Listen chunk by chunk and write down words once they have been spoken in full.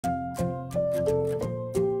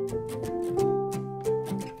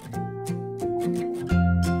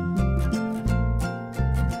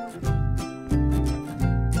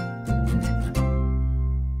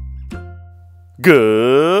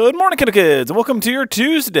Good morning, Kids, and welcome to your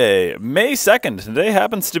Tuesday, May 2nd. Today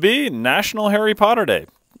happens to be National Harry Potter Day.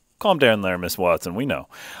 Calm down there, Miss Watson, we know.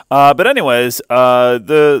 But anyways,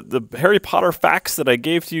 the Harry Potter facts that I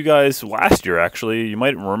gave to you guys last year, actually, you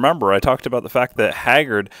might remember I talked about the fact that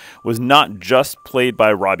Hagrid was not just played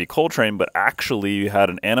by Robbie Coltrane, but actually had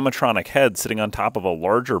an animatronic head sitting on top of a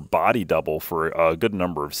larger body double for a good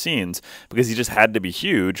number of scenes, because he just had to be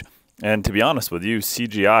huge. And to be honest with you,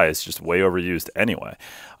 CGI is just way overused anyway.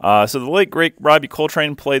 So the late, great Robbie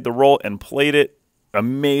Coltrane played the role and played it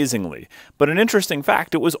amazingly. But an interesting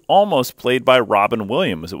fact, it was almost played by Robin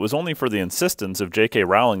Williams. It was only for the insistence of J.K.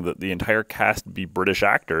 Rowling that the entire cast be British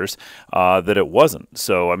actors that it wasn't.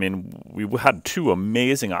 So, I mean, we had two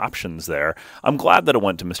amazing options there. I'm glad that it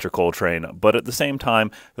went to Mr. Coltrane, but at the same time,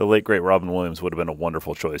 the late, great Robin Williams would have been a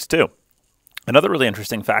wonderful choice too. Another really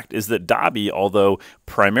interesting fact is that Dobby, although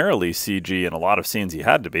primarily CG in a lot of scenes he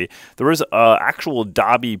had to be, there was an actual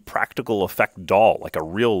Dobby practical effect doll, like a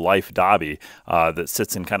real-life Dobby that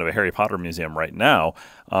sits in kind of a Harry Potter museum right now.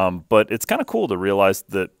 But it's kind of cool to realize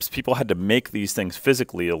that people had to make these things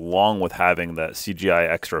physically along with having that CGI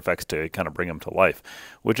extra effects to kind of bring them to life,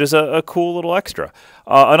 which is a cool little extra.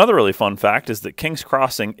 Another really fun fact is that King's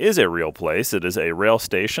Crossing is a real place. It is a rail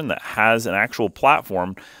station that has an actual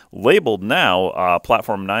platform labeled now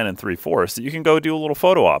Platform 9 3/4 that you can go do a little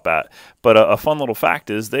photo op at. But a fun little fact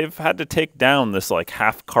is they've had to take down this like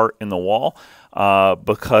half cart in the wall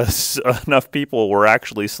because enough people were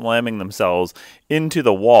actually slamming themselves into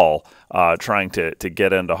the wall trying to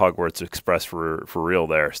get into Hogwarts Express for real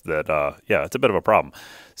there. So that, yeah, it's a bit of a problem.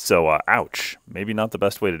 So, ouch. Maybe not the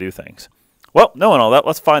best way to do things. Well, knowing all that,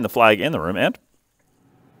 let's find the flag in the room. And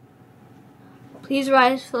please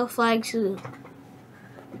rise for the flag salute.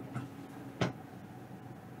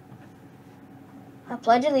 I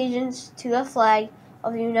pledge allegiance to the flag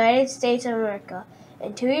of the United States of America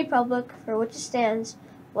and to the republic for which it stands,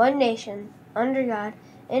 one nation, under God,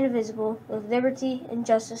 indivisible, with liberty and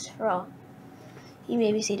justice for all. You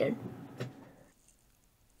may be seated.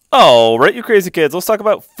 all right, you crazy kids, let's talk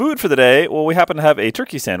about food for the day. Well, we happen to have a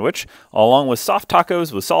turkey sandwich, along with soft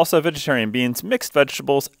tacos with salsa, vegetarian beans, mixed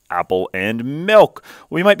vegetables, apple, and milk.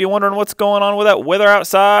 Well, you might be wondering what's going on with that weather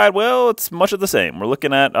outside. Well, it's much of the same. We're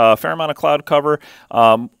looking at a fair amount of cloud cover,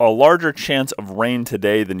 a larger chance of rain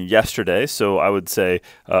today than yesterday, so I would say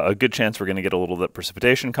a good chance we're going to get a little bit of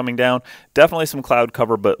precipitation coming down. Definitely some cloud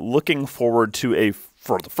cover, but looking forward to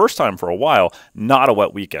for the first time for a while, not a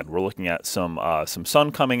wet weekend. We're looking at some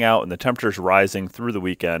sun coming out and the temperatures rising through the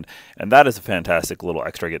weekend, and that is a fantastic little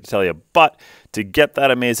extra I get to tell you. But to get that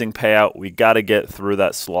amazing payout, we got to get through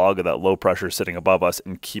that slog of that low pressure sitting above us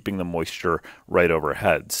and keeping the moisture right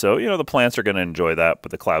overhead. So, you know, the plants are going to enjoy that, but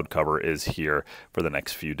the cloud cover is here for the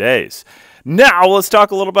next few days. Now, let's talk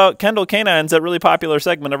a little about Kendall Canines, that really popular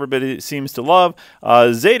segment everybody seems to love.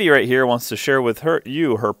 Zadie right here wants to share with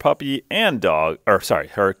her puppy and dog, or sorry,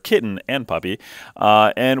 her kitten and puppy.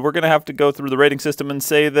 And we're going to have to go through the rating system and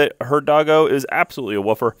say that her doggo is absolutely a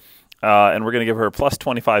woofer. And we're going to give her plus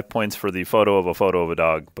 25 points for the photo of a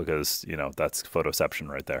dog because, you know, that's photoception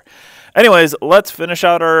right there. Anyways, let's finish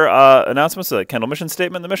out our announcements. The Kendall mission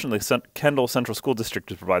statement. The mission of the Kendall Central School District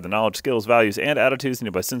is to provide the knowledge, skills, values, and attitudes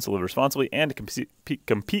needed by students to live responsibly and to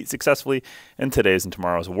compete successfully in today's and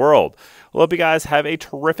tomorrow's world. Well, hope you guys have a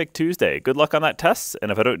terrific Tuesday. Good luck on that test.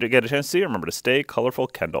 And if I don't get a chance to see you, remember to stay colorful,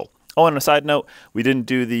 Kendall. Oh, and a side note, we didn't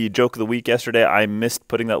do the joke of the week yesterday. I missed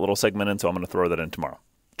putting that little segment in, so I'm going to throw that in tomorrow.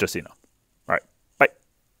 Just so you know.